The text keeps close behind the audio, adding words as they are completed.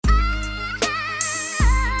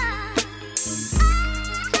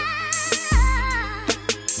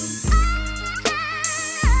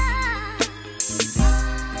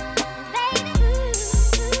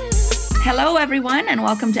everyone, and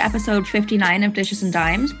welcome to episode 59 of Dishes and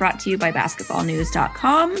Dimes, brought to you by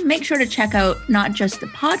basketballnews.com. Make sure to check out not just the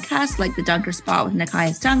podcast, like the Dunker Spot with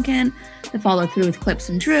Nikias Duncan, the Follow Through with Clips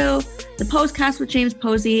and Drew, the Postcast with James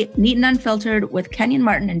Posey, Neat and Unfiltered with Kenyon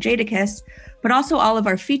Martin and Jadakiss, but also all of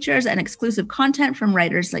our features and exclusive content from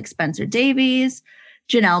writers like Spencer Davies,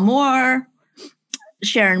 Janelle Moore,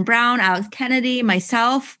 Sharon Brown, Alex Kennedy,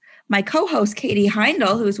 myself, my co-host, Katie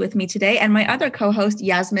Heindel, who's with me today, and my other co-host,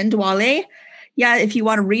 Yasmin Dwale. Yeah, if you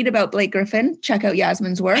want to read about Blake Griffin, check out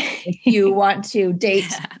Yasmin's work. If you want to date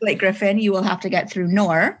Blake Griffin, you will have to get through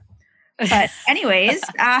Noor. But anyways,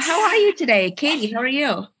 how are you today? Katie, how are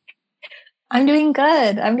you? I'm doing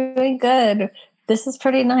good. This is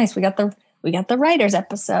pretty nice. We got the writers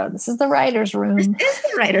episode. This is the writers room. This is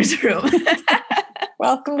the writers room.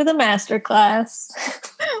 Welcome to the masterclass.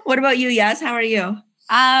 What about you, Yas? How are you?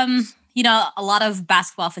 A lot of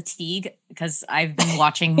basketball fatigue because I've been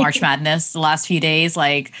watching March Madness the last few days.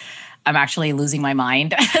 Like, I'm actually losing my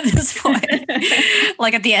mind at this point.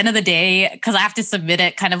 Like, at the end of the day, because I have to submit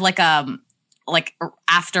it kind of like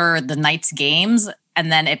after the night's games,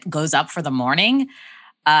 and then it goes up for the morning.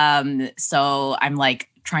 So I'm like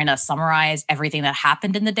trying to summarize everything that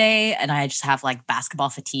happened in the day, and I just have like basketball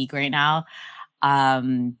fatigue right now.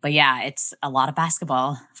 But yeah, it's a lot of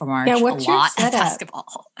basketball for March. Yeah, what's a lot your of setup?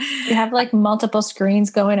 basketball. You have like multiple screens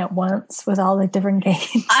going at once with all the different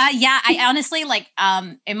games. Yeah, I honestly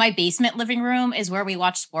in my basement living room is where we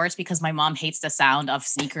watch sports because my mom hates the sound of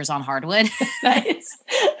sneakers on hardwood. Nice.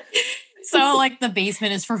 So like the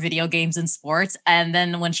basement is for video games and sports. And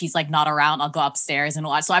then when she's like not around, I'll go upstairs and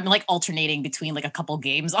watch. So I'm like alternating between like a couple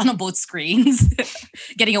games on both screens,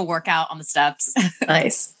 getting a workout on the steps.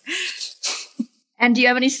 Nice. And do you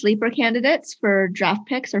have any sleeper candidates for draft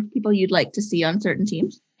picks or people you'd like to see on certain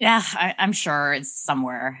teams? Yeah, I'm sure it's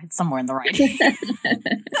somewhere. It's somewhere in the writing.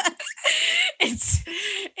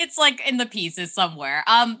 It's like in the pieces somewhere.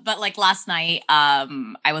 But like last night,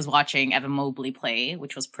 I was watching Evan Mobley play,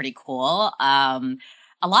 which was pretty cool. A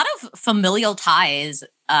lot of familial ties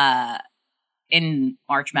in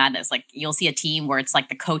March Madness. Like you'll see a team where it's like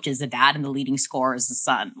the coach is the dad and the leading scorer is the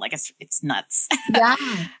son. Like it's nuts. Yeah.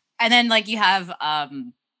 And then like you have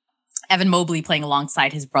Evan Mobley playing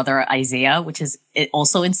alongside his brother Isaiah, which is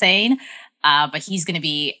also insane. But he's going to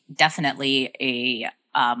be definitely a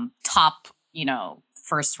top,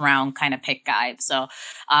 first round kind of pick guy. So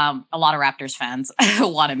a lot of Raptors fans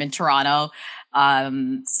want him in Toronto.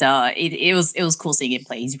 So it was cool seeing him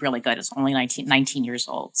play. He's really good. He's only 19 years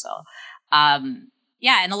old. So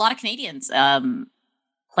yeah, and a lot of Canadians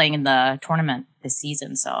playing in the tournament this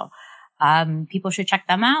season. So people should check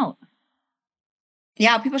them out.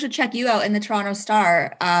 Yeah, people should check you out in the Toronto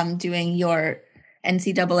Star doing your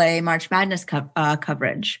NCAA March Madness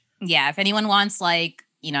coverage. Yeah, if anyone wants like,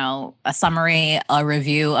 a summary, a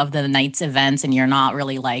review of the night's events and you're not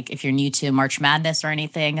really like, if you're new to March Madness or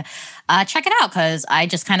anything, check it out because I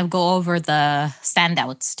just kind of go over the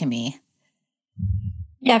standouts to me.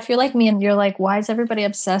 Yeah, if you're like me and you're like, why is everybody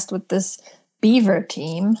obsessed with this Beaver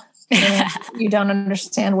team? And you don't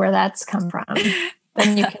understand where that's come from.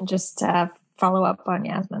 Then you can just follow up on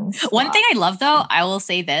Yasmin's. One thing I love, though, I will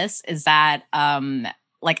say this, is that I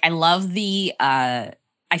love the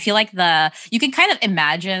I feel like you can kind of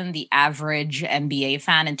imagine the average NBA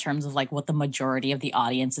fan in terms of like what the majority of the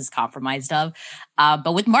audience is compromised of.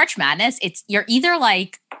 But with March Madness, you're either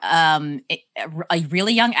like a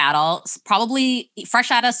really young adult, probably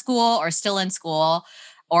fresh out of school or still in school,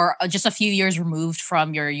 or just a few years removed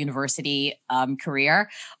from your university career,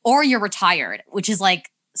 or you're retired, which is like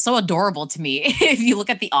so adorable to me. If you look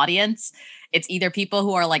at the audience, it's either people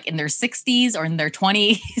who are like in their 60s or in their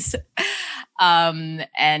 20s.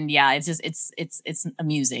 And yeah, it's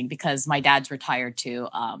amusing because my dad's retired too.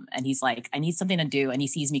 And he's like, I need something to do. And he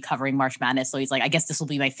sees me covering March Madness. So he's like, I guess this will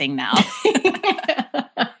be my thing now.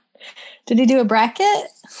 Did he do a bracket?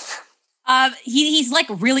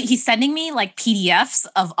 He's sending me like PDFs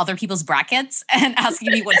of other people's brackets and asking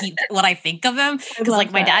me what I think of him. Because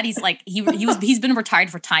like my dad, he's like, he's been retired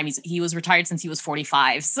for time. He was retired since he was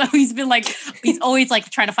 45. So he's always like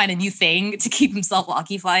trying to find a new thing to keep himself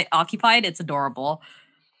occupied. It's adorable.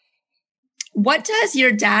 What does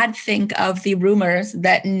your dad think of the rumors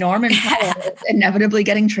that Norman Powell is inevitably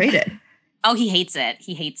getting traded? Oh, he hates it.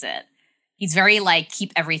 He's very like,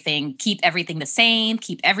 keep everything the same,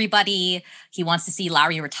 keep everybody. He wants to see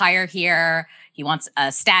Lowry retire here. He wants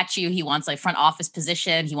a statue. He wants a front office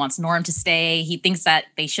position. He wants Norm to stay. He thinks that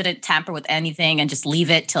they shouldn't tamper with anything and just leave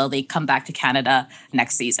it till they come back to Canada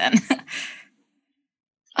next season.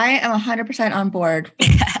 I am 100% on board.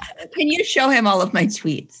 Can you show him all of my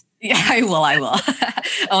tweets? Yeah, I will.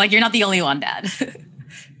 Oh, like, you're not the only one, Dad.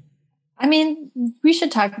 I mean, we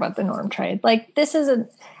should talk about the Norm trade. Like,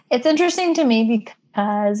 it's interesting to me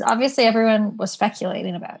because obviously everyone was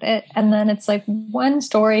speculating about it. And then it's like one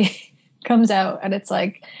story comes out and it's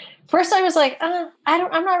like, first I was like, I'm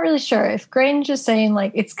not really sure if Grange is saying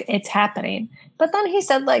like it's happening. But then he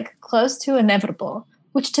said like close to inevitable,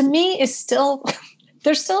 which to me is still,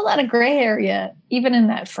 there's still a lot of gray area, even in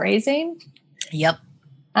that phrasing. Yep.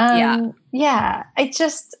 Yeah.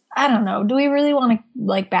 I don't know. Do we really want to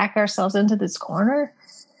like back ourselves into this corner?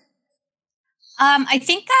 I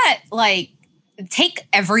think that like take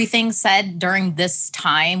everything said during this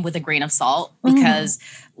time with a grain of salt, because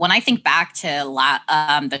when I think back to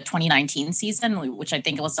the 2019 season, which I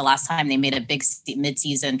think it was the last time they made a big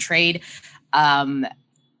mid-season trade, no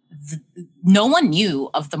one knew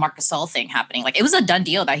of the Marc Gasol thing happening. Like, it was a done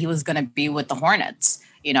deal that he was going to be with the Hornets.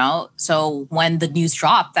 You know, so when the news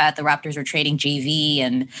dropped that the Raptors were trading JV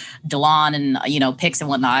and DeLon and, you know, picks and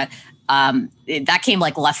whatnot, that came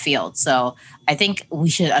like left field. So I think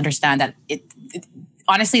we should understand that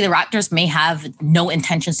honestly, the Raptors may have no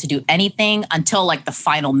intentions to do anything until like the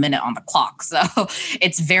final minute on the clock. So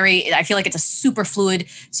I feel like it's a super fluid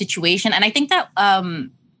situation. And I think that,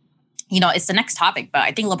 you know, it's the next topic, but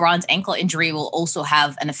I think LeBron's ankle injury will also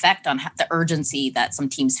have an effect on the urgency that some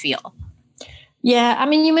teams feel. Yeah, I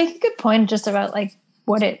mean, you make a good point just about like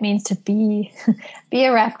what it means to be a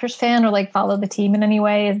Raptors fan or like follow the team in any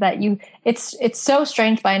way. Is that it's so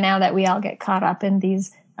strange by now that we all get caught up in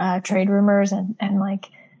these trade rumors and like,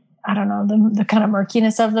 I don't know, the kind of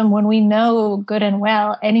murkiness of them, when we know good and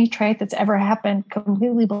well any trade that's ever happened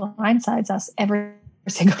completely blindsides us every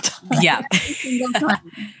single time. Yeah, every single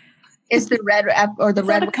time. It's the red or the it's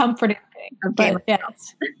red not a comforting thing, but yeah.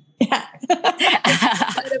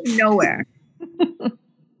 Out of nowhere.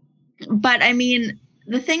 But I mean,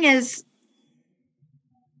 the thing is,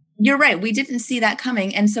 you're right. We didn't see that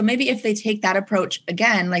coming. And so maybe if they take that approach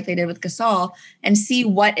again, like they did with Gasol, and see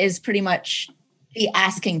what is pretty much the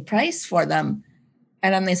asking price for them,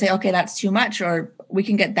 and then they say, okay, that's too much, or we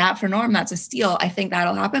can get that for Norm, that's a steal. I think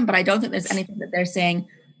that'll happen. But I don't think there's anything that they're saying,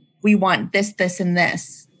 we want this, this, and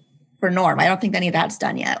this for Norm. I don't think any of that's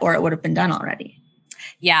done yet, or it would have been done already.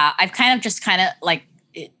 Yeah, I've kind of like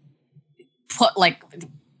put like,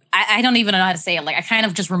 I don't even know how to say it. Like, I kind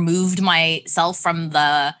of just removed myself from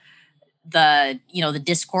the you know, the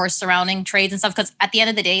discourse surrounding trades and stuff, because at the end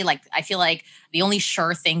of the day, like, I feel like the only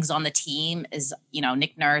sure things on the team is, you know,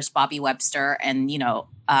 Nick Nurse, Bobby Webster, and, you know,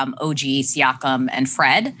 OG, Siakam, and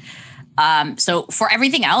Fred. So for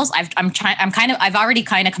everything else, I've already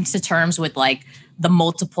kind of come to terms with like the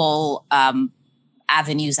multiple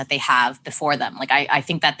avenues that they have before them. Like, I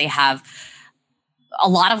think that they have a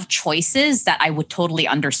lot of choices that I would totally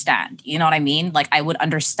understand. You know what I mean? Like, I would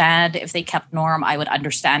understand if they kept Norm. I would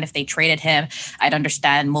understand if they traded him. I'd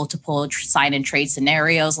understand multiple sign and trade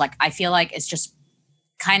scenarios. Like, I feel like it's just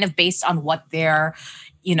kind of based on what their,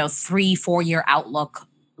 you know, 3-4 year outlook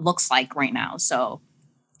looks like right now. So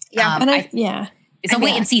yeah, it's a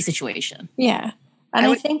wait and see situation. Yeah. And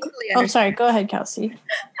I think, sorry, go ahead, Kelsey.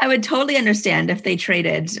 I would totally understand if they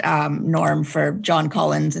traded Norm for John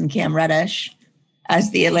Collins and Cam Reddish,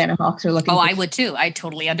 as the Atlanta Hawks are looking. Oh, I would too. I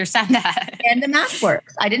totally understand that. And the math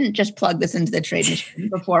works. I didn't just plug this into the trade machine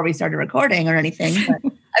before we started recording or anything,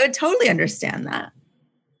 but I would totally understand that.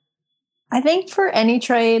 I think for any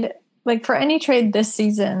trade this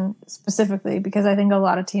season specifically, because I think a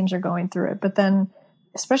lot of teams are going through it, but then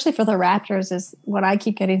especially for the Raptors, is what I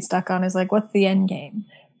keep getting stuck on is like, what's the end game,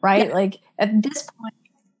 right? Yeah. Like, at this point,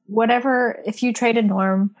 whatever, if you traded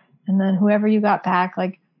Norm and then whoever you got back,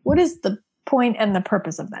 like, what is the point and the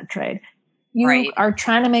purpose of that trade? You are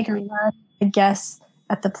trying to make a run, I guess,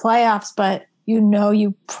 at the playoffs, but you know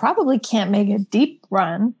you probably can't make a deep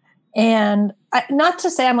run. And not to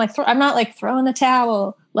say I'm not like throwing the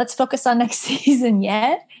towel, let's focus on next season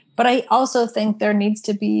yet. But I also think there needs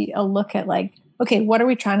to be a look at like, okay, what are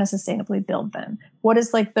we trying to sustainably build then? What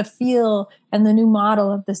is like the feel and the new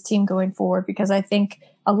model of this team going forward? Because I think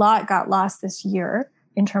a lot got lost this year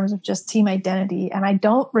in terms of just team identity. And I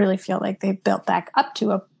don't really feel like they've built back up to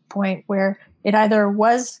a point where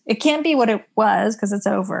it can't be what it was because it's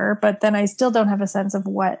over, but then I still don't have a sense of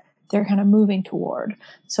what they're kind of moving toward.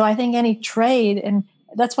 So I think any trade, and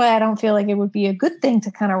that's why I don't feel like it would be a good thing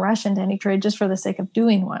to kind of rush into any trade just for the sake of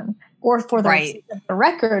doing one or for the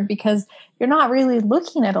record, because you're not really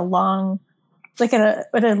looking at a longer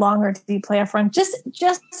deep playoff run,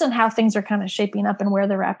 just in how things are kind of shaping up and where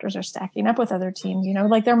the Raptors are stacking up with other teams. You know,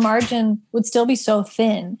 like their margin would still be so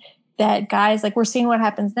thin that guys, like we're seeing what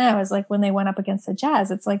happens now is like when they went up against the Jazz,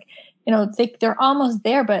 it's like, they're almost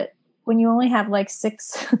there, but when you only have like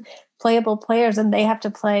 6 playable players and they have to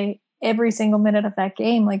play every single minute of that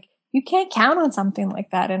game, like you can't count on something like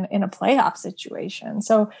that in a playoff situation.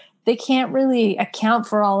 So they can't really account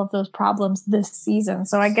for all of those problems this season.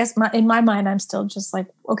 So I guess in my mind, I'm still just like,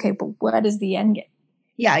 okay, but what is the end game?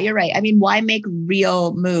 Yeah, you're right. I mean, why make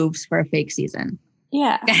real moves for a fake season?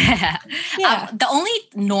 Yeah. The only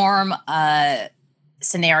Norm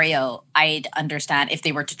scenario I'd understand if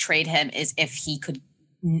they were to trade him is if he could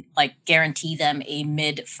like guarantee them a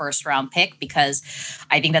mid first round pick, because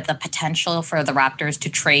I think that the potential for the Raptors to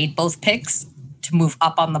trade both picks to move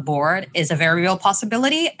up on the board is a very real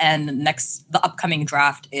possibility. And the upcoming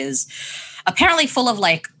draft is apparently full of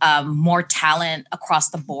like more talent across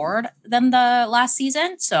the board than the last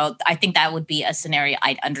season. So I think that would be a scenario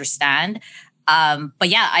I'd understand. But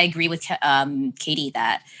yeah, I agree with Katie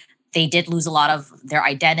that they did lose a lot of their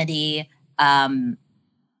identity.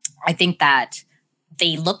 I think that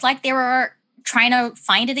they looked like they were trying to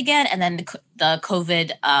find it again. And then the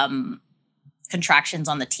COVID contractions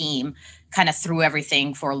on the team kind of threw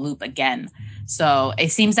everything for a loop again. So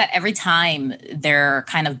it seems that every time they're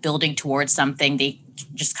kind of building towards something, they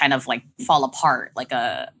just kind of like fall apart like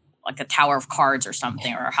a tower of cards or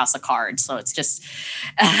something, or a house of cards. So it's just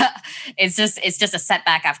it's just a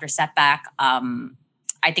setback after setback.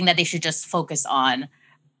 I think that they should just focus on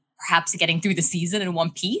perhaps getting through the season in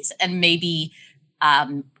one piece, and maybe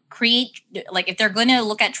create, like if they're going to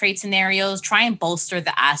look at trade scenarios, try and bolster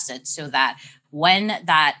the assets so that when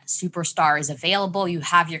that superstar is available, you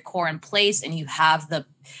have your core in place and you have the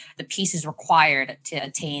pieces required to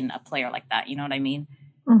attain a player like that. You know what I mean?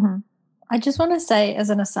 Mm-hmm. I just want to say as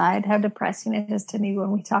an aside how depressing it is to me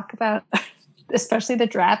when we talk about especially the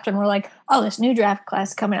draft and we're like, oh, this new draft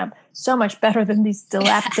class coming up so much better than these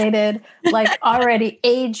dilapidated, like already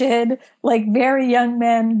aged, like very young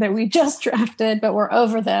men that we just drafted, but we're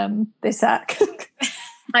over them. They suck.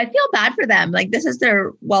 I feel bad for them. Like, this is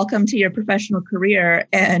their welcome to your professional career,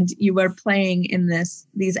 and you were playing in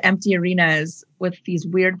these empty arenas with these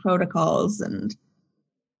weird protocols, and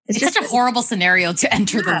it's such a horrible scenario to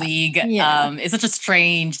enter the league. Yeah. It's such a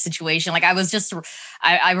strange situation. Like I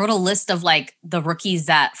wrote a list of like the rookies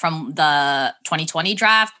that from the 2020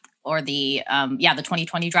 draft or the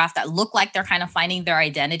 2020 draft that look like they're kind of finding their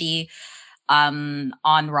identity on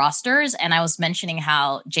rosters. And I was mentioning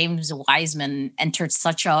how James Wiseman entered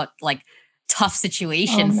such a like tough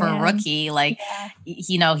situation for a rookie. Like,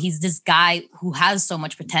 he's this guy who has so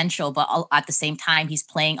much potential, but at the same time, he's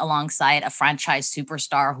playing alongside a franchise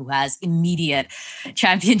superstar who has immediate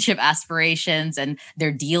championship aspirations, and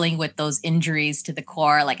they're dealing with those injuries to the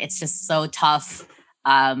core. Like, it's just so tough.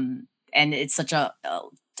 And it's such a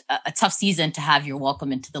tough season to have your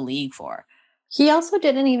welcome into the league for. He also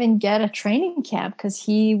didn't even get a training camp because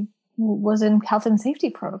he was in health and safety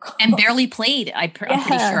protocol and barely played. I'm pretty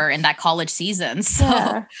sure in that college season.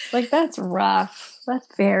 So like that's rough. That's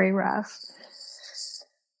very rough.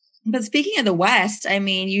 But speaking of the West, I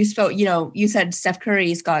mean, you said Steph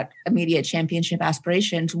Curry's got immediate championship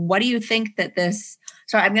aspirations. What do you think that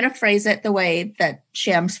sorry, I'm going to phrase it the way that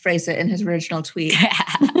Shams phrased it in his original tweet.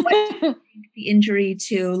 What do you think the injury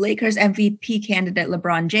to Lakers MVP candidate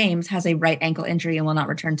LeBron James has a right ankle injury and will not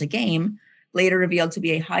return to game, later revealed to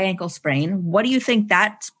be a high ankle sprain? What do you think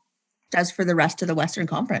that does for the rest of the Western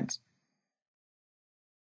Conference?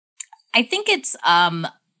 I think it's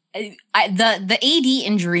the AD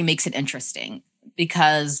injury makes it interesting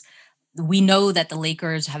because we know that the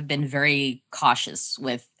Lakers have been very cautious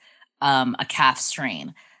with a calf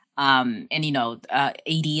strain. And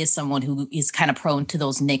AD is someone who is kind of prone to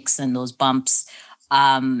those nicks and those bumps.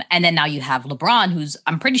 And then now you have LeBron, who's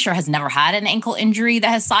I'm pretty sure has never had an ankle injury that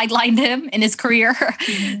has sidelined him in his career.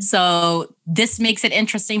 Mm-hmm. So this makes it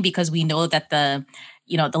interesting because we know that the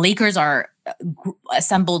Lakers are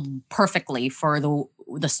assembled perfectly for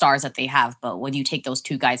the stars that they have. But when you take those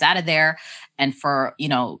two guys out of there and for,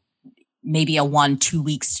 maybe a 1-2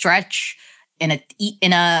 week stretch in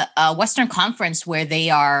a Western Conference where they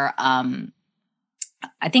are,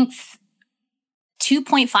 I think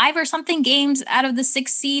 2.5 or something games out of the 6th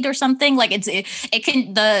seed or something. Like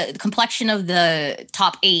the complexion of the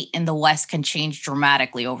top 8 in the West can change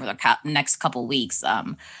dramatically over the next couple weeks.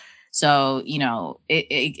 So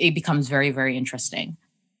it becomes very, very interesting.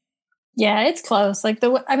 Yeah, it's close. Like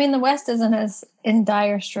the West isn't as in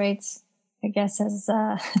dire straits, I guess, as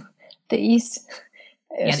the East.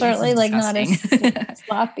 Yeah, certainly like not as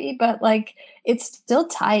sloppy, but like it's still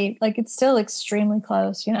tight. Like it's still extremely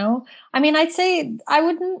close, I mean, I'd say I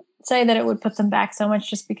wouldn't say that it would put them back so much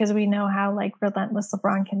just because we know how like relentless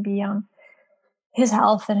LeBron can be on his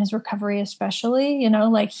health and his recovery, especially,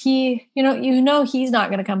 like he's not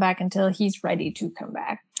going to come back until he's ready to come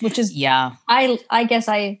back, which is, I guess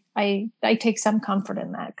I take some comfort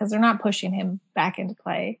in that because they're not pushing him back into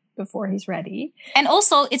play before he's ready. And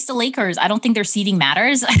also it's the Lakers. I don't think their seeding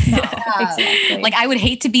matters. No, exactly. Like I would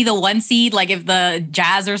hate to be the 1 seed, like if the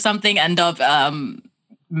Jazz or something end up,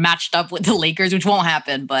 matched up with the Lakers, which won't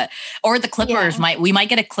happen, or the Clippers we might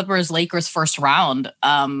get a Clippers Lakers first round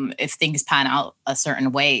if things pan out a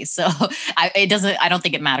certain way. So I don't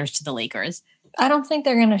think it matters to the Lakers. I don't think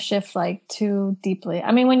they're going to shift like too deeply.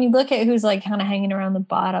 I mean, when you look at who's like kind of hanging around the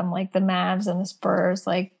bottom, like the Mavs and the Spurs,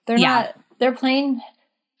 like they're playing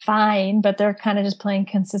fine, but they're kind of just playing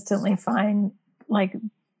consistently fine, like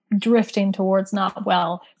drifting towards not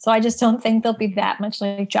well. So I just don't think they'll be that much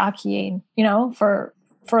like jockeying,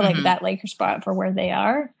 for like that Lakers spot for where they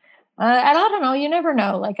are. And I don't know, you never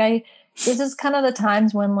know. Like this is kind of the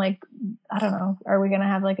times when like, I don't know, are we going to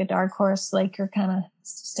have like a dark horse Laker kind of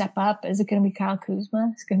step up? Is it going to be Kyle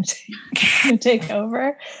Kuzma? It's going to take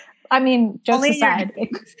over. I mean, jokes aside,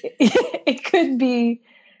 it could be,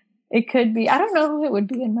 I don't know who it would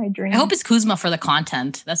be in my dream. I hope it's Kuzma for the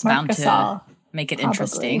content. That's Marc bound Gasol, to make it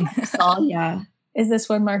interesting. Oh yeah. Is this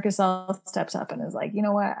when Marc Gasol steps up and is like, you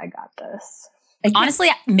know what? I got this. Honestly,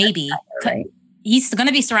 maybe. Right. He's going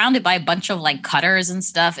to be surrounded by a bunch of like cutters and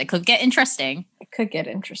stuff. It could get interesting.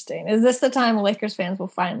 Is this the time Lakers fans will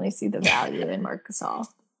finally see the value in Marc Gasol?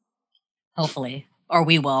 Hopefully. Or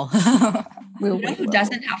we will. Who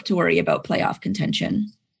doesn't have to worry about playoff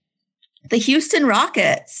contention? The Houston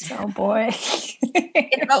Rockets. Oh boy.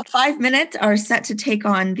 In about 5 minutes are set to take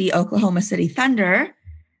on the Oklahoma City Thunder,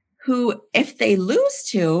 who, if they lose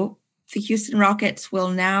to, the Houston Rockets will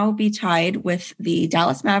now be tied with the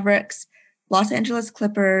Dallas Mavericks, Los Angeles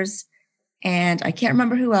Clippers, and I can't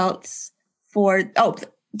remember who else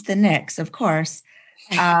the Knicks, of course,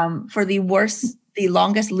 for the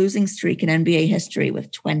longest losing streak in NBA history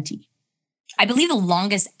with 20. I believe the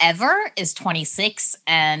longest ever is 26,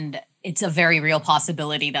 and it's a very real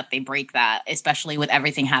possibility that they break that, especially with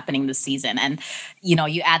everything happening this season. And,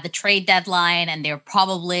 you add the trade deadline and they're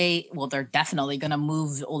definitely going to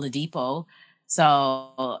move Oladipo.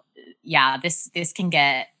 So yeah, this can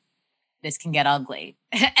get ugly.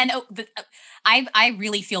 And I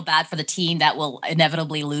really feel bad for the team that will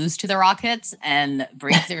inevitably lose to the Rockets and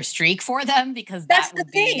break their streak for them, because that's the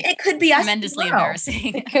thing. It could be tremendously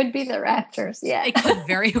embarrassing. It could be the Raptors. Yeah, it could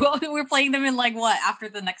very well. We're playing them in after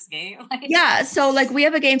the next game. Yeah, so we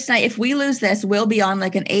have a game tonight. If we lose this, we'll be on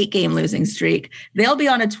like an 8-game losing streak. They'll be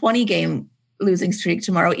on a 20-game losing streak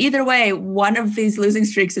tomorrow. Either way, one of these losing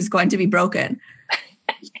streaks is going to be broken.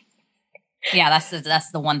 Yeah,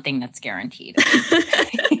 that's the one thing that's guaranteed.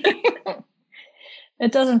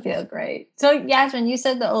 It doesn't feel great. So, Yasmin, you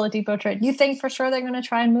said the Oladipo trade. You think for sure they're going to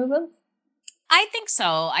try and move him? I think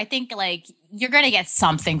so. I think you're going to get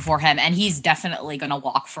something for him, and he's definitely going to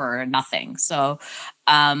walk for nothing. So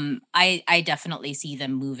I definitely see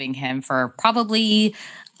them moving him for probably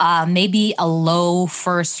maybe a low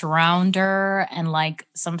first rounder and like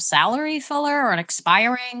some salary filler or an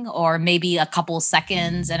expiring, or maybe a couple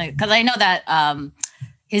seconds. And because I know that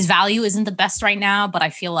his value isn't the best right now, but I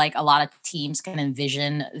feel like a lot of teams can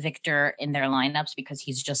envision Victor in their lineups because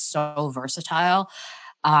he's just so versatile.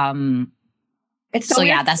 That's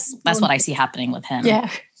what I see happening with him. Yeah.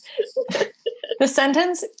 The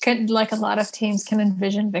sentence could, like a lot of teams can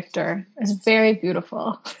envision Victor, is very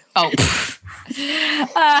beautiful. Oh,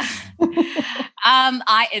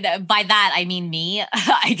 by that I mean me.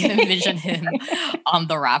 I can envision him on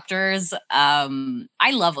the Raptors.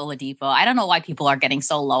 I love Oladipo. I don't know why people are getting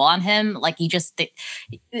so low on him. Like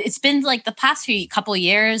it's been like the past few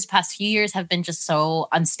years have been just so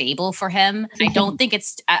unstable for him. I don't think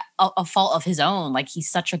it's a fault of his own. Like, he's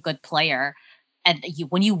such a good player. And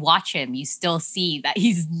when you watch him, you still see that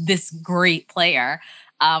he's this great player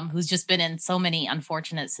who's just been in so many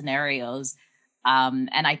unfortunate scenarios. And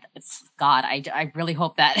I really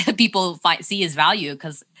hope that people see his value,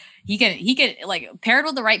 because he can like, paired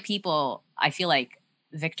with the right people, I feel like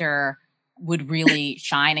Victor would really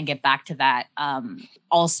shine and get back to that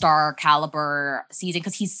all-star caliber season,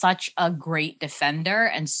 because he's such a great defender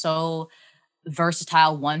and so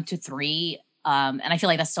versatile 1 to 3. And I feel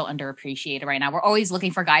like that's so underappreciated right now. We're always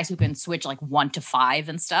looking for guys who can switch like 1 to 5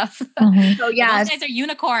 and stuff. Mm-hmm. So yeah, those guys are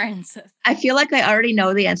unicorns. I feel like I already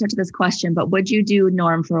know the answer to this question, but would you do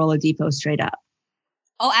Norm for Oladipo straight up?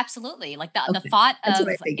 Oh, absolutely. Like the thought of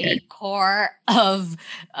a core of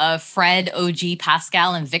Fred, OG,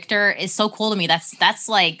 Pascal, and Victor is so cool to me. That's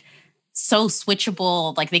like so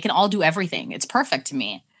switchable. Like they can all do everything. It's perfect to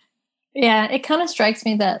me. Yeah, it kind of strikes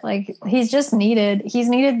me that like he's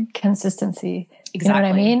needed consistency. Exactly. You know what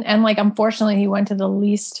I mean? And like unfortunately he went to the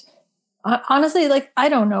least honestly, like I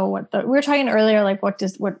don't know we were talking earlier, like what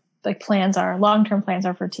like plans are, long-term plans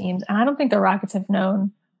are for teams. And I don't think the Rockets have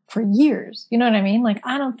known for years. You know what I mean? Like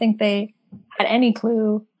I don't think they had any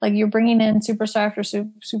clue. Like you're bringing in superstar after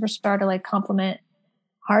superstar to like complement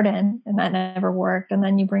Harden, and that never worked. And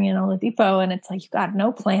then you bring in Oladipo, and it's like you got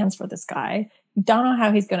no plans for this guy. You don't know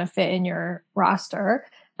how he's going to fit in your roster,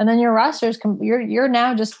 and then your roster is you're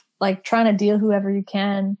now just like trying to deal whoever you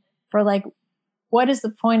can for like what is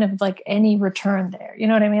the point of like any return there? You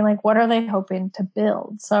know what I mean? Like what are they hoping to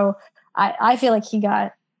build? So I feel like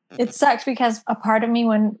it sucks because a part of me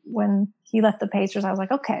when he left the Pacers, I was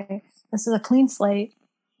like, okay, this is a clean slate,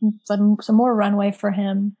 some more runway for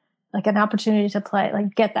him, like an opportunity to play,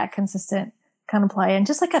 like get that consistent kind of play, and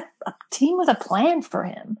just like a team with a plan for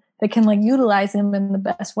him that can like utilize him in the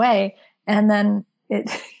best way. And then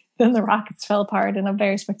then the Rockets fell apart in a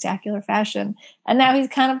very spectacular fashion, and now he's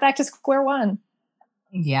kind of back to square one.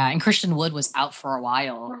 Yeah, and Christian Wood was out for a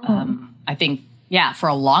while. I think, for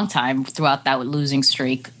a long time throughout that losing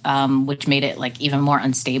streak, which made it like even more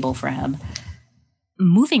unstable for him.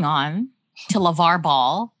 Moving on to LeVar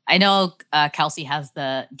Ball. I know Kelsey has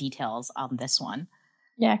the details on this one.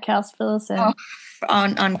 Yeah, Kels, fill us in.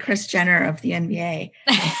 On Kris Jenner of the NBA.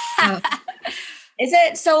 Is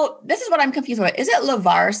it, so this is what I'm confused about. Is it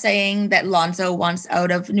LeVar saying that Lonzo wants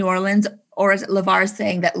out of New Orleans, or is it LeVar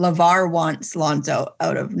saying that LeVar wants Lonzo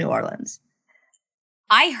out of New Orleans?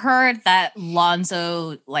 I heard that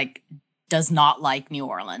Lonzo like does not like New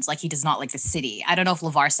Orleans. Like he does not like the city. I don't know if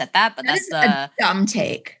LeVar said that, but that's a dumb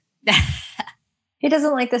take. He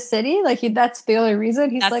doesn't like the city. Like that's the only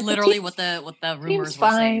reason. He's that's like literally what the rumors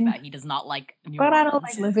were saying, that he does not like New Orleans. But I don't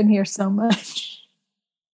like living here so much.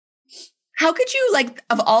 How could you, like,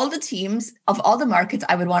 of all the teams, of all the markets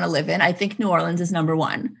I would want to live in, I think New Orleans is number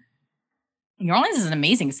one. New Orleans is an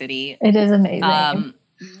amazing city. It is amazing.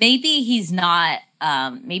 Maybe he's not,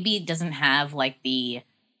 maybe it doesn't have like the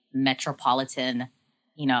metropolitan,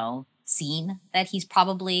 scene that he's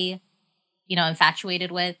probably,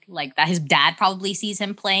 infatuated with, like that his dad probably sees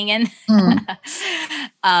him playing in.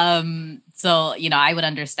 So, I would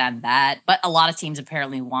understand that. But a lot of teams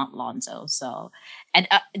apparently want Lonzo. So, and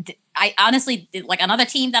I honestly, like another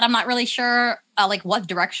team that I'm not really sure, like what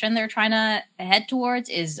direction they're trying to head towards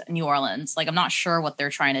is New Orleans. Like, I'm not sure what they're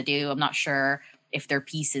trying to do. I'm not sure if their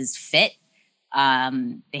pieces fit.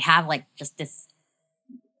 They have like just this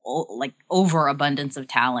like overabundance of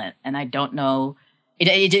talent. And I don't know,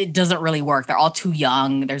 it doesn't really work. They're all too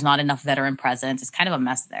young. There's not enough veteran presence. It's kind of a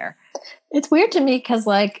mess there. It's weird to me because,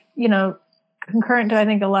 like, concurrent to I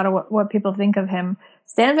think a lot of what people think of him,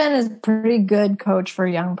 Stan Van is a pretty good coach for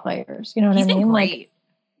young players. You know what I mean? Great. Like,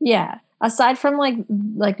 yeah. Aside from like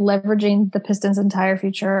leveraging the Pistons' entire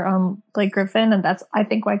future on Blake Griffin, and that's I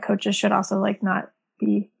think why coaches should also like not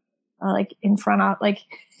be like in front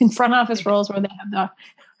office roles where they have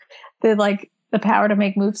the power to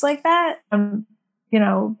make moves like that.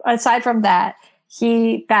 Aside from that,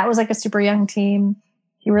 that was like a super young team.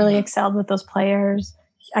 He really excelled with those players.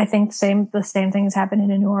 I think the same thing is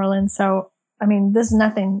happening in New Orleans. So, I mean, this is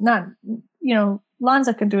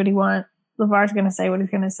Lonzo can do what he wants. LeVar's going to say what he's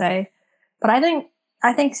going to say. But I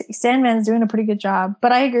think Stan Van's doing a pretty good job.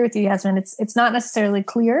 But I agree with you, Yasmin. It's not necessarily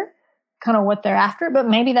clear kind of what they're after, but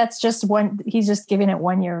maybe that's just he's just giving it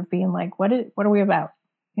 1 year of being like, what are we about?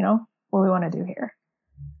 What do we want to do here?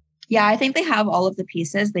 Yeah, I think they have all of the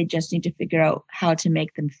pieces. They just need to figure out how to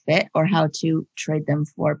make them fit or how to trade them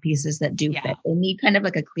for pieces that do fit. They need kind of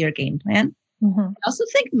like a clear game plan. Mm-hmm. I also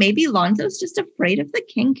think maybe Lonzo's just afraid of the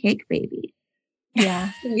king cake baby.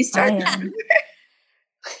 Yeah. Can we start that?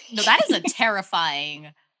 No, that is a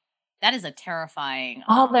terrifying.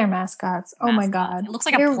 All their mascots. Oh my God. It looks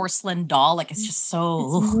like a porcelain doll. Like it's just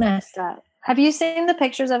so it's messed up. Have you seen the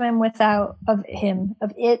pictures of him without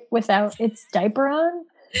its diaper on?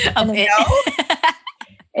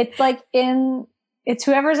 It's like it's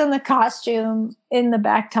whoever's in the costume in the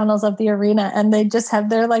back tunnels of the arena, and they just have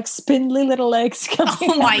their like spindly little legs coming.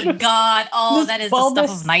 Oh my God. Oh, that is the stuff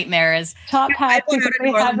of nightmares. Top hat because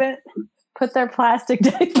they haven't put their plastic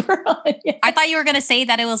diaper on yet. I thought you were gonna say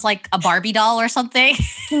that it was like a Barbie doll or something.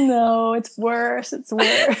 No, it's worse.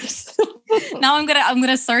 Now I'm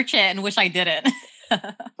gonna search it and wish I didn't.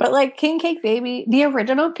 But like King Cake Baby, the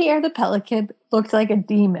original Pierre the Pelican looked like a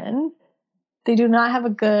demon. They do not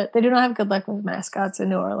have good luck with mascots in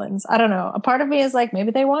New Orleans. I don't know. A part of me is like,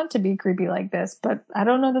 maybe they want to be creepy like this, but I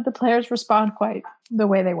don't know that the players respond quite the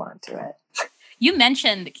way they want to it. You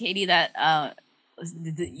mentioned, Katie, that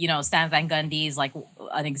Stan Van Gundy is like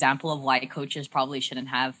an example of why coaches probably shouldn't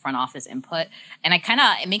have front office input. And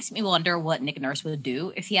it makes me wonder what Nick Nurse would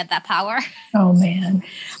do if he had that power. Oh man.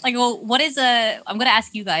 I'm going to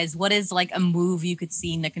ask you guys, what is like a move you could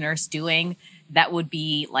see Nick Nurse doing that would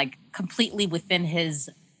be like completely within his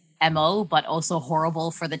MO, but also horrible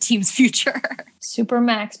for the team's future?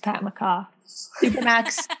 Supermax Pat McCaw.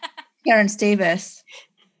 Supermax Terrence Davis.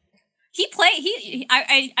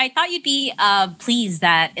 I thought you'd be pleased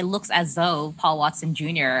that it looks as though Paul Watson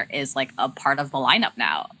Jr. is like a part of the lineup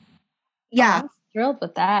now. Yeah. I'm thrilled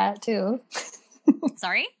with that too.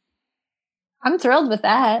 Sorry? I'm thrilled with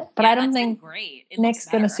that, but I don't think great. Nick's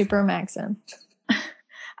going to supermax him.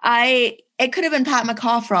 It could have been Pat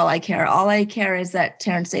McCaw for all I care. All I care is that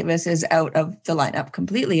Terrence Davis is out of the lineup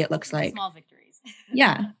completely, it looks like. Small victories.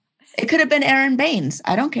 Yeah. It could have been Aaron Baines.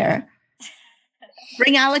 I don't care.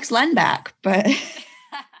 Bring Alex Len back, but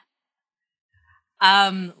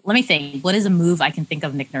let me think. What is a move I can think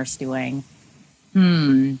of Nick Nurse doing?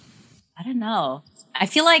 I don't know. I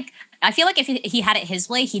feel like if he had it his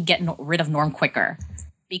way, he'd get rid of Norm quicker,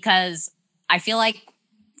 because I feel like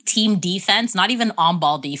team defense, not even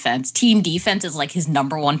on-ball defense, team defense is like his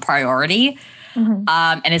number one priority. Mm-hmm.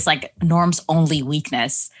 And it's like Norm's only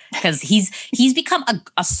weakness, because he's become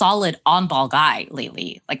a solid on-ball guy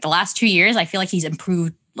lately. Like the last 2 years, I feel like he's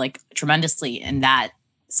improved like tremendously on that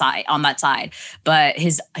side. But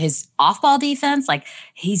his off-ball defense, like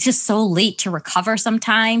he's just so late to recover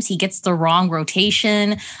sometimes. He gets the wrong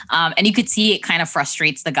rotation. And you could see it kind of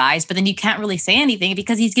frustrates the guys, but then you can't really say anything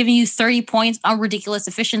because he's giving you 30 points on ridiculous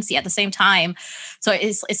efficiency at the same time. So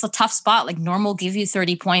it's a tough spot. Like Norm will give you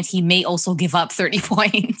 30 points. He may also give up 30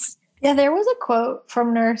 points. Yeah, there was a quote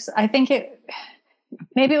from Nurse. I think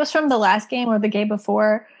maybe it was from the last game or the game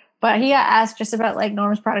before, but he got asked just about like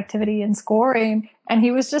Norm's productivity and scoring. And he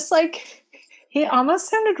was just like, he almost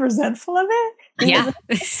sounded resentful of it.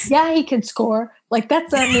 Yeah, he could score. Like,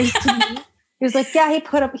 that's not news to me. He was like, yeah, he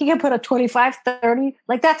can put up 25, 30.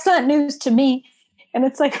 Like, that's not news to me. And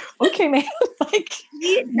it's like, okay, man, like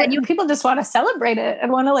people just want to celebrate it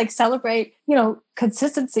and want to like celebrate,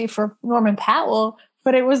 consistency for Norman Powell.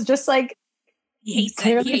 But it was just like,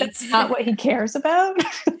 clearly that's not what he cares about.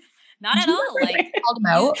 Not at all. Like, called him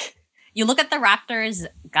out. You look at the Raptors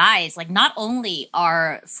guys, like not only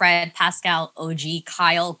are Fred, Pascal, OG,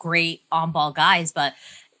 Kyle great on-ball guys, but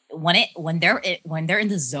when they're in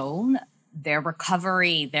the zone, their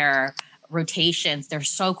recovery, their rotations, they're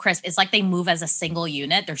so crisp. It's like they move as a single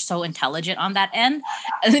unit. They're so intelligent on that end.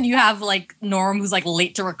 And then you have like Norm, who's like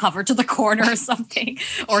late to recover to the corner or something,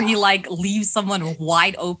 or he like leaves someone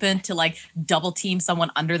wide open to like double team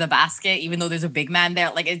someone under the basket, even though there's a big man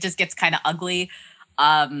there. Like it just gets kind of ugly.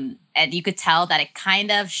 And you could tell that it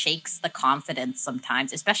kind of shakes the confidence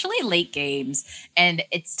sometimes, especially late games. And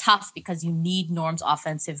it's tough because you need Norm's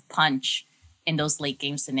offensive punch in those late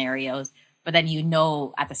game scenarios. But then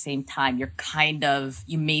at the same time,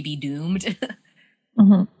 you may be doomed.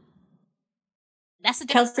 Mm-hmm. That's the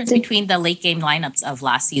difference between the late game lineups of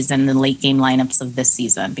last season and the late game lineups of this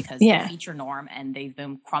season, because they feature Norm and they've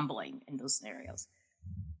been crumbling in those scenarios.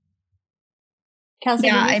 Kelsey,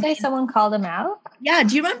 did you say someone called him out? Yeah.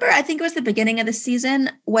 Do you remember? I think it was the beginning of the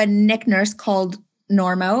season when Nick Nurse called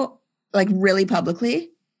Norm out, like really publicly.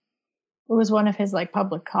 It was one of his like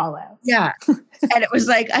public call outs. Yeah. And it was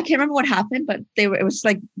like, I can't remember what happened, but it was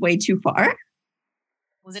like way too far.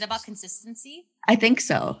 Was it about consistency? I think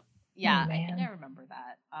so. Yeah, I think I remember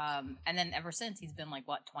that. And then ever since, he's been like,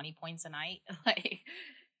 20 points a night? Like,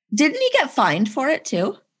 didn't he get fined for it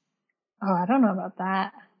too? Oh, I don't know about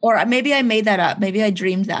that. Or maybe I made that up. Maybe I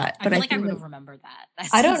dreamed that. But I would have remembered that.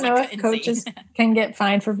 I don't know if coaches can get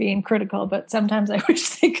fined for being critical, but sometimes I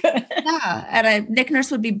wish they could. Yeah, and Nick Nurse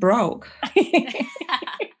would be broke.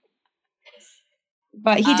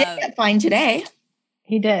 But he did get fined today.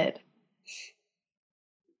 He did.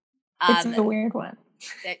 It's a weird one.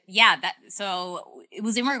 So it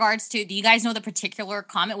was in regards to, do you guys know the particular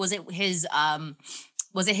comment? Was it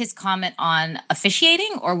his comment on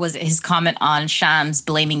officiating, or was it his comment on Shams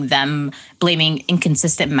blaming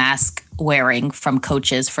inconsistent mask wearing from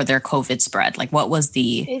coaches for their COVID spread? Like, what was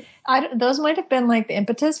those might have been like the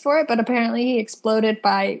impetus for it, but apparently he exploded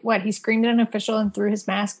by he screamed at an official and threw his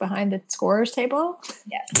mask behind the scorer's table.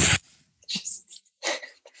 Yeah.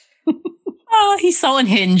 Oh, he's so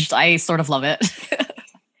unhinged. I sort of love it.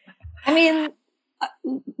 I mean,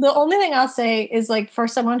 the only thing I'll say is, like, for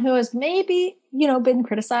someone who has maybe, been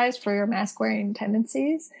criticized for your mask wearing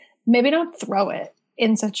tendencies, maybe don't throw it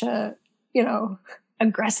in such a,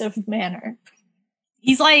 aggressive manner.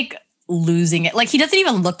 He's like losing it. Like, he doesn't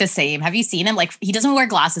even look the same. Have you seen him? Like, he doesn't wear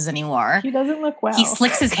glasses anymore. He doesn't look well. He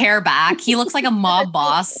slicks his hair back. He looks like a mob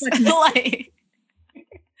boss. Like,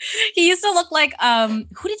 he used to look like,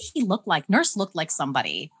 who did he look like? Nurse looked like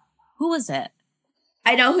somebody. Who was it?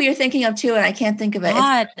 I know who you're thinking of too, and I can't think of it.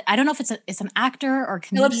 God, I don't know if it's an actor or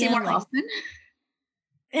comedian. Philip Seymour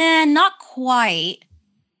Hoffman? Not quite.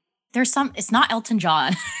 It's not Elton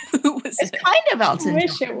John. Who was It's it? kind of Elton I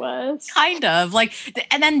wish John. it was. Kind of. Like,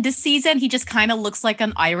 and then this season, he just kind of looks like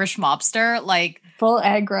an Irish mobster. Like, Full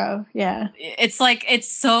aggro. Yeah. it's like,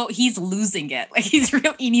 he's losing it. Like,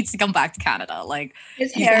 he needs to come back to Canada. Like,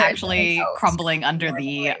 His he's hair is actually like, crumbling under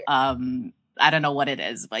normally. the, I don't know what it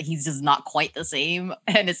is, but he's just not quite the same.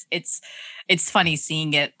 And it's funny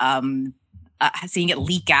seeing it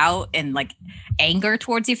leak out and like anger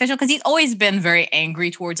towards the official, because he's always been very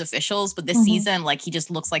angry towards officials, but this season, like, he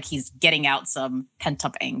just looks like he's getting out some pent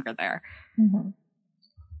up anger there. And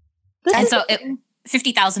so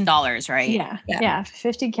 $50,000, right? Yeah.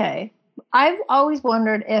 50K. I've always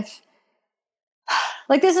wondered if,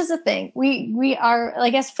 like, this is the thing. We are,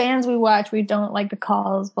 like, as fans, we watch, we don't like the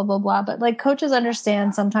calls, blah, blah, blah. But like, coaches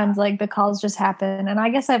understand sometimes, like, the calls just happen. And I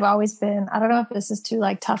guess I've always been, I don't know if this is too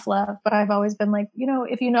like tough love, but I've always been like,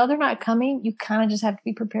 if you know they're not coming, you kind of just have to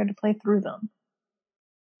be prepared to play through them.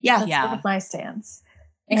 Yeah. That's sort of my stance.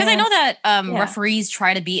 Because I know that yeah. referees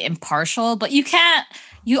try to be impartial, but you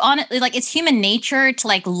honestly, like, it's human nature to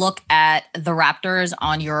like look at the Raptors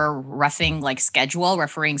on your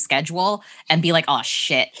refereeing schedule and be like, oh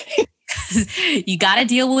shit. You got to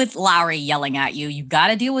deal with Lowry yelling at you. You got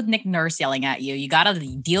to deal with Nick Nurse yelling at you. You got to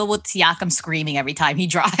deal with Siakam screaming every time he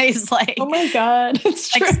drives. Like, oh my God, it's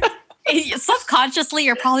true. Subconsciously,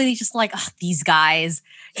 you're probably just like, oh, these guys,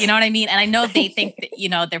 you know what I mean? And I know they think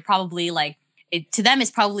that, they're probably like, to them,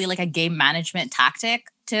 it's probably like a game management tactic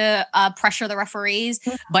to pressure the referees,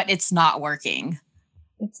 but it's not working.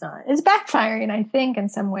 It's not. It's backfiring, I think, in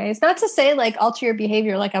some ways. Not to say like alter your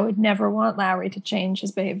behavior. Like, I would never want Lowry to change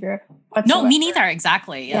his behavior whatsoever. No, me neither.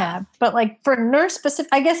 Exactly. Yeah. But like for Nurse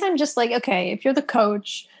specific, I guess I'm just like, okay, if you're the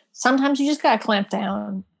coach, sometimes you just got to clamp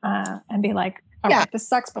down and be like, all right, this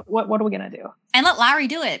sucks, but what are we going to do? And let Lowry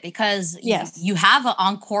do it, because you have an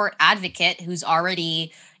on-court advocate who's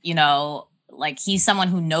already, like, he's someone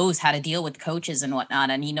who knows how to deal with coaches and whatnot,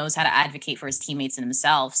 and he knows how to advocate for his teammates and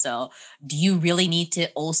himself. So do you really need to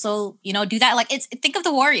also, do that? Like, think of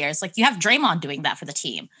the Warriors. Like, you have Draymond doing that for the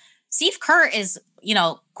team. Steve Kerr is,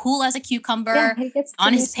 cool as a cucumber,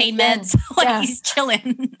 on his pain meds. Like, he's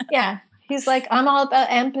chilling. Yeah. He's like, I'm all about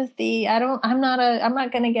empathy. I'm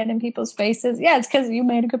not going to get in people's faces. Yeah. It's because you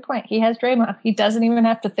made a good point. He has Draymond. He doesn't even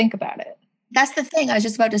have to think about it. That's the thing I was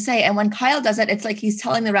just about to say. And when Kyle does it, it's like he's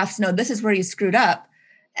telling the refs, no, this is where you screwed up.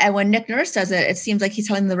 And when Nick Nurse does it, it seems like he's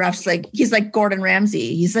telling the refs, like, he's like Gordon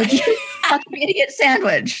Ramsay. He's like, you fucking idiot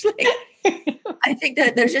sandwich. Like, I think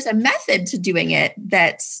that there's just a method to doing it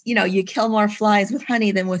that, you kill more flies with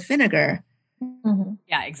honey than with vinegar. Mm-hmm.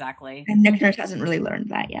 Yeah, exactly. And Nick Nurse hasn't really learned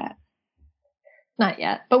that yet. Not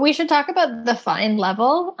yet, but we should talk about the fine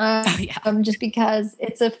level, just because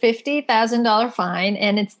it's a $50,000 fine,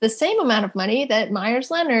 and it's the same amount of money that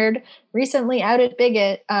Myers Leonard, recently outed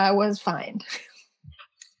bigot, was fined.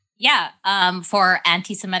 Yeah, for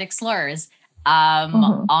anti-Semitic slurs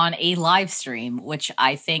on a live stream, which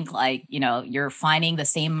I think, like, you're fining the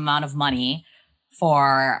same amount of money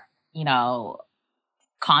for,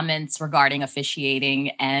 comments regarding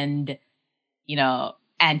officiating and,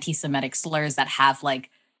 anti-Semitic slurs that have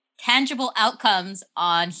like tangible outcomes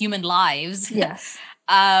on human lives. Yes.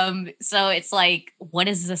 So it's like, what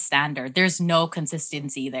is the standard? There's no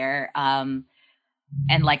consistency there. And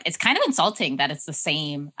like, it's kind of insulting that it's the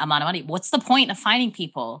same amount of money. What's the point of fining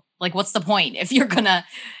people? Like, what's the point if you're going to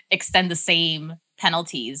extend the same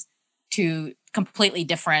penalties to completely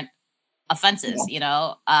different offenses?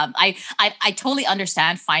 I totally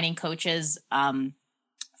understand fining coaches,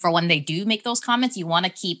 for when they do make those comments. You want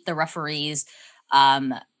to keep the referees,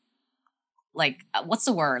 what's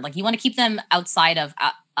the word? Like, you want to keep them outside of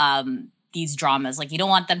these dramas. Like, you don't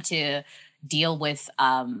want them to deal with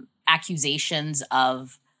accusations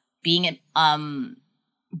of being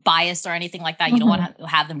biased or anything like that. You don't want to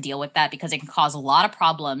have them deal with that, because it can cause a lot of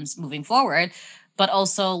problems moving forward. But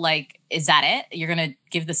also, like, is that it? You're going to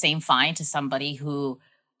give the same fine to somebody who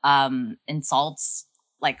insults,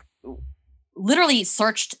 like, literally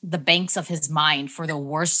searched the banks of his mind for the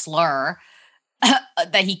worst slur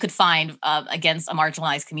that he could find against a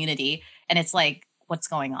marginalized community. And it's like, what's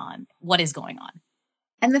going on? What is going on?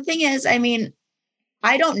 And the thing is, I mean,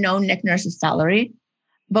 I don't know Nick Nurse's salary,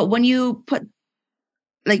 but when you put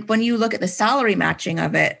like when you look at the salary matching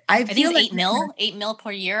of it, I think feel it's like 8 mil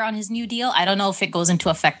per year on his new deal. I don't know if it goes into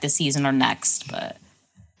effect this season or next, but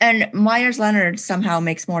and Myers Leonard somehow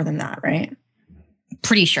makes more than that, right?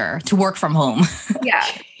 Pretty sure, to work from home. Yeah.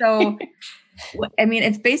 So, I mean,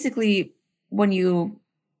 it's basically when you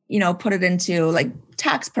put it into like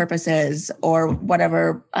tax purposes or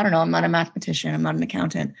whatever. I don't know. I'm not a mathematician. I'm not an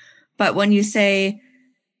accountant. But when you say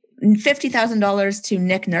 $50,000 to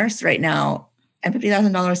Nick Nurse right now and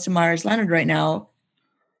 $50,000 to Myers Leonard right now,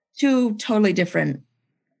 two totally different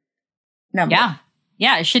numbers.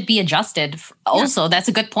 Yeah, it should be adjusted. Also, that's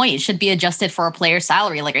a good point. It should be adjusted for a player's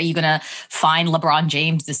salary. Like, are you going to fine LeBron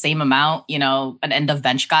James the same amount, an end of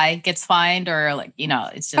bench guy gets fined, or like,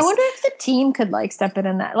 it's just. I wonder if the team could like step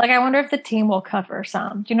in that. Like, I wonder if the team will cover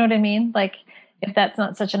some. Do you know what I mean? Like, if that's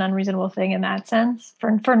not such an unreasonable thing in that sense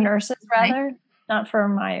for nurses, rather, not for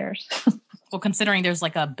Myers. Well, considering there's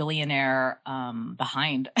like a billionaire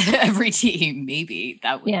behind every team, maybe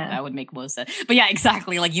that would make most sense. But yeah,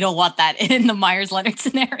 exactly. Like, you don't want that in the Myers Leonard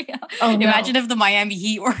scenario. Oh, imagine if the Miami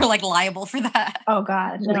Heat were like liable for that. Oh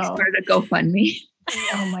God, no. Like started a GoFundMe.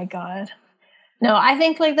 Oh my God. No, I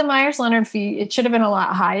think like the Myers Leonard fee, it should have been a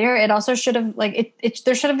lot higher. It also should have like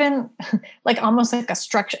there should have been like almost like a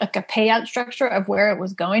structure, like a payout structure of where it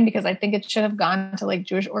was going, because I think it should have gone to like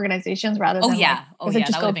Jewish organizations rather than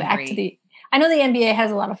just go back to the. I know the NBA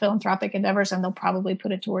has a lot of philanthropic endeavors and they'll probably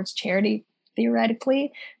put it towards charity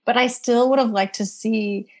theoretically, but I still would have liked to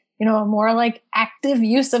see, a more like active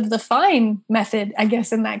use of the fine method, I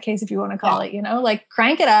guess, in that case, if you want to call it, like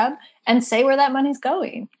crank it up and say where that money's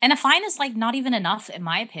going. And a fine is like not even enough, in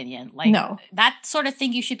my opinion. Like, no. That sort of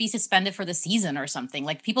thing, you should be suspended for the season or something.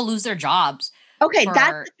 Like, people lose their jobs. Okay,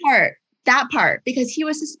 that's the part. That part, because he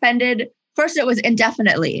was suspended. First, it was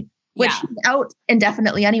indefinitely. Which he's out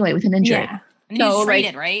indefinitely anyway with an injury. Yeah. And he was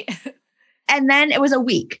traded, right? And then it was a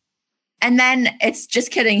week. And then it's just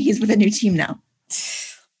kidding. He's with a new team now.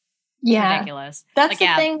 Yeah. Ridiculous. That's the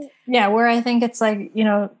thing. Yeah. Where I think it's like,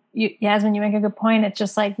 Yasmin, you make a good point. It's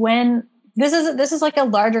just like when this is like a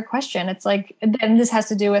larger question. It's like, and this has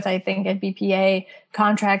to do with, I think, BPA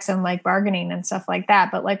contracts and like bargaining and stuff like that.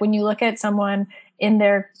 But like when you look at someone in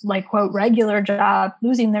their like quote regular job,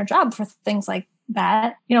 losing their job for things like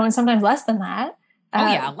that, and sometimes less than that.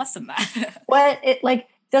 Less than that.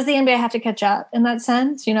 Does the NBA have to catch up in that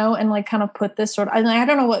sense, and like kind of put this sort of, I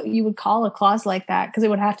don't know what you would call a clause like that, because it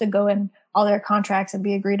would have to go in all their contracts and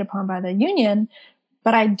be agreed upon by the union.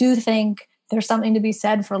 But I do think there's something to be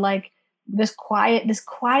said for like this quiet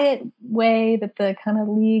way that the kind of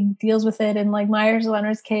league deals with it. In like Myers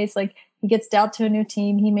Leonard's case, like he gets dealt to a new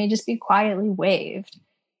team, he may just be quietly waived.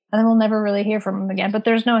 And then we'll never really hear from him again. But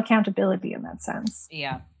there's no accountability in that sense.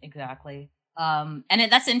 Yeah, exactly.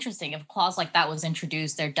 That's interesting. If a clause like that was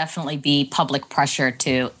introduced, there'd definitely be public pressure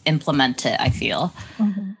to implement it, I feel.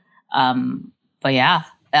 Mm-hmm. But yeah,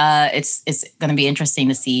 it's going to be interesting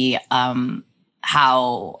to see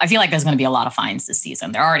how. I feel like there's going to be a lot of fines this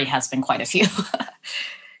season. There already has been quite a few.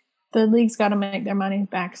 The league's got to make their money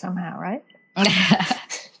back somehow, right?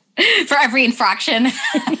 For every infraction,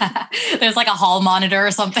 there's like a hall monitor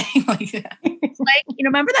or something like that. It's like,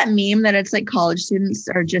 remember that meme that it's like college students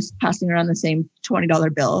are just passing around the same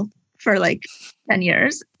 $20 bill for like 10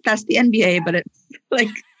 years? That's the NBA, but it's like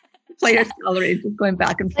player salaries just going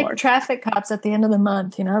back and forth. Like traffic cops at the end of the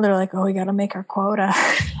month, they're like, oh, we got to make our quota.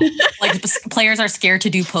 Like players are scared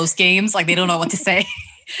to do post games. Like they don't know what to say,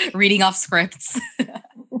 reading off scripts.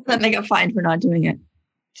 Then they get fined for not doing it.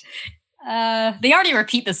 They already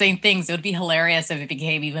repeat the same things. It would be hilarious if it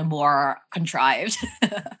became even more contrived.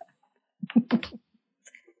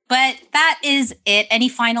 But that is it. Any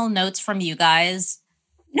final notes from you guys?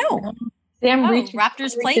 No.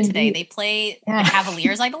 Raptors play today. They play the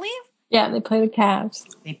Cavaliers, I believe. Yeah, they play the Cavs.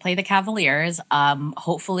 They play the Cavaliers.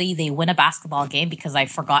 Hopefully they win a basketball game, because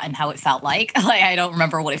I've forgotten how it felt like. Like I don't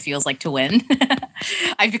remember what it feels like to win.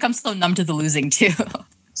 I've become so numb to the losing too.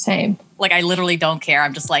 Same. Like I literally don't care.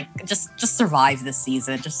 I'm just like, just survive this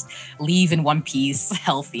season. Just leave in one piece,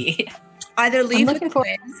 healthy. Either leave with a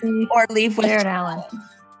win or leave with Jared Allen.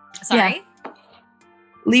 Sorry? Yeah.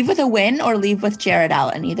 Leave with a win or leave with Jared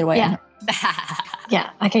Allen. Either way. Yeah.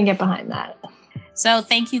 Yeah, I can get behind that. So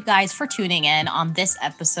thank you guys for tuning in on this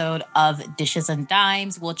episode of Dishes and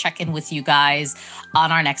Dimes. We'll check in with you guys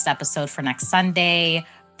on our next episode for next Sunday.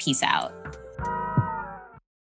 Peace out.